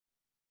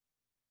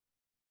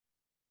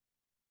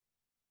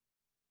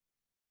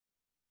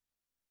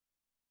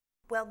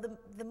Well,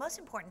 the most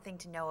important thing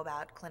to know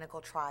about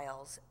clinical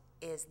trials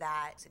is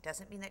that it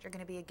doesn't mean that you're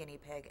going to be a guinea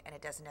pig, and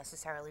it doesn't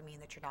necessarily mean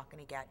that you're not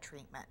going to get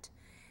treatment.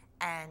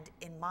 And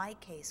in my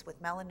case,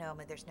 with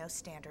melanoma, there's no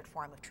standard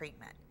form of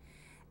treatment.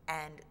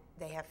 And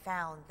they have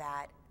found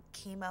that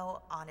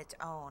chemo on its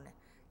own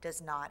does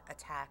not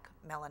attack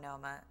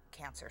melanoma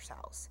cancer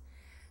cells.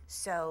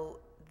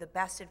 So the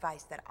best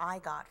advice that I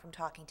got from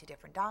talking to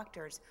different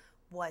doctors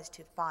was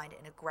to find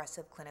an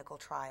aggressive clinical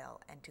trial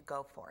and to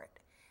go for it.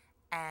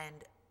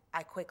 And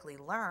I quickly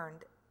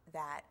learned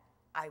that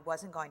I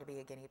wasn't going to be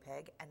a guinea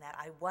pig and that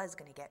I was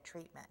going to get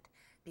treatment,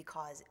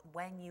 because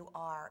when you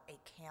are a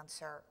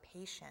cancer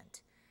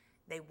patient,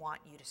 they want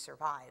you to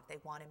survive. They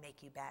want to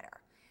make you better.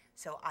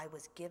 So I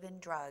was given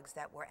drugs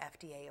that were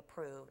FDA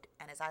approved,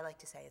 and as I like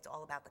to say, it's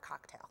all about the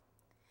cocktail.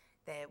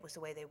 It was the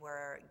way they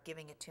were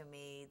giving it to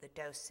me, the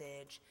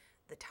dosage,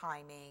 the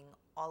timing,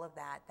 all of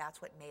that.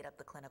 That's what made up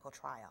the clinical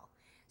trial.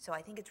 So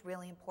I think it's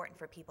really important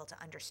for people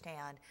to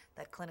understand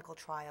that clinical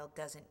trial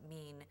doesn't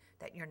mean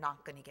that you're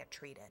not going to get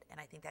treated. And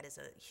I think that is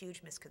a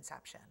huge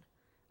misconception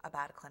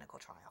about a clinical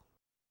trial.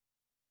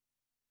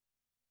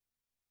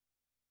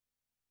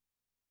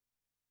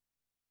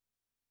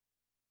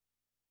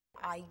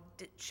 I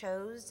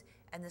chose,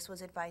 and this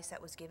was advice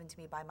that was given to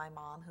me by my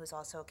mom, who is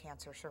also a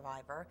cancer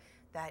survivor,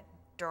 that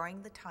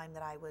during the time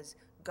that I was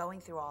going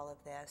through all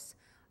of this,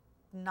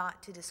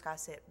 not to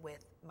discuss it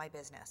with my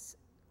business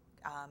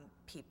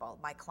people,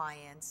 my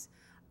clients,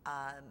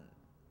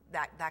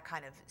 that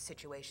kind of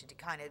situation, to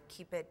kind of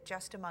keep it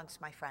just amongst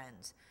my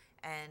friends,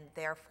 and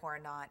therefore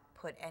not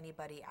put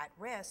anybody at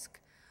risk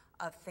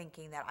of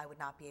thinking that I would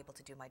not be able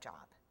to do my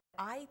job.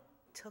 I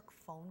took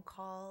phone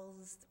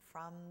calls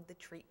from the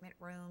treatment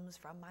rooms,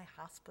 from my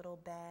hospital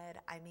bed.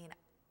 I mean,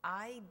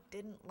 I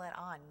didn't let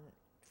on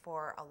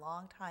for a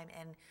long time,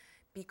 and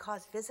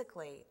because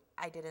physically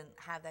I didn't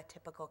have that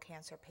typical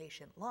cancer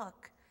patient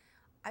look,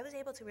 I was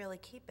able to really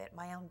keep it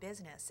my own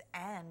business,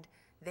 and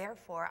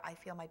therefore I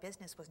feel my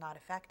business was not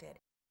affected.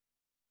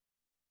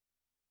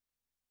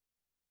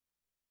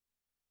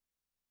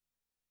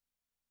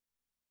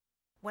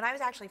 When I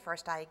was actually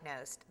first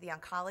diagnosed, the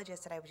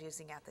oncologist that I was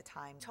using at the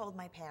time told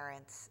my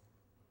parents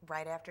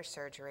right after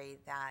surgery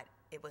that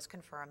it was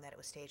confirmed that it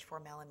was stage 4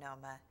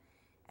 melanoma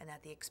and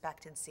that the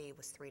expectancy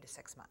was 3 to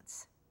 6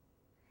 months.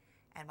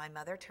 And my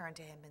mother turned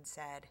to him and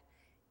said,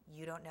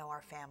 "You don't know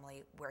our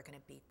family. We're going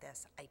to beat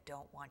this. I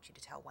don't want you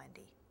to tell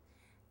Wendy."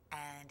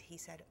 And he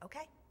said,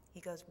 "Okay." He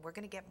goes, "We're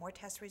going to get more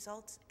test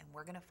results and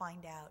we're going to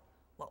find out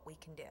what we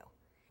can do."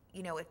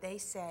 You know, if they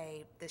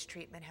say this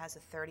treatment has a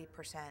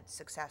 30%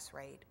 success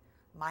rate,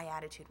 my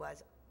attitude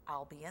was,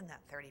 I'll be in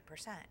that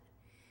 30%.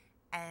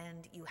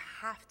 And you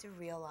have to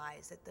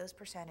realize that those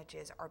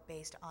percentages are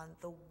based on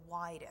the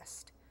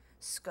widest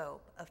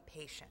scope of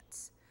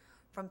patients,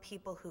 from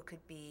people who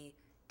could be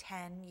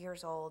 10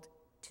 years old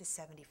to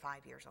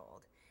 75 years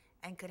old,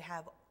 and could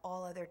have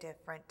all other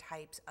different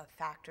types of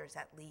factors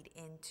that lead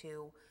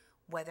into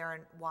whether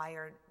and why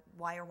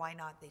or why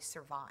not they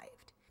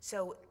survived.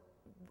 So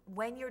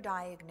when you're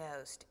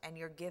diagnosed and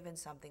you're given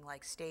something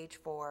like stage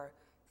 4,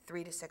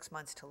 3 to 6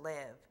 months to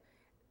live,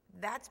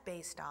 that's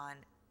based on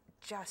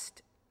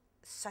just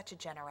such a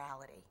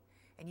generality,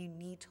 and you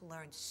need to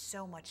learn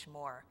so much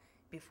more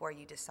before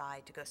you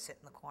decide to go sit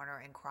in the corner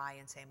and cry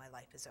and say my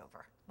life is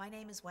over. My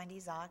name is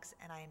Wendy Zox,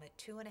 and I am a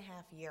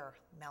 2.5-year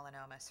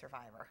melanoma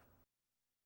survivor.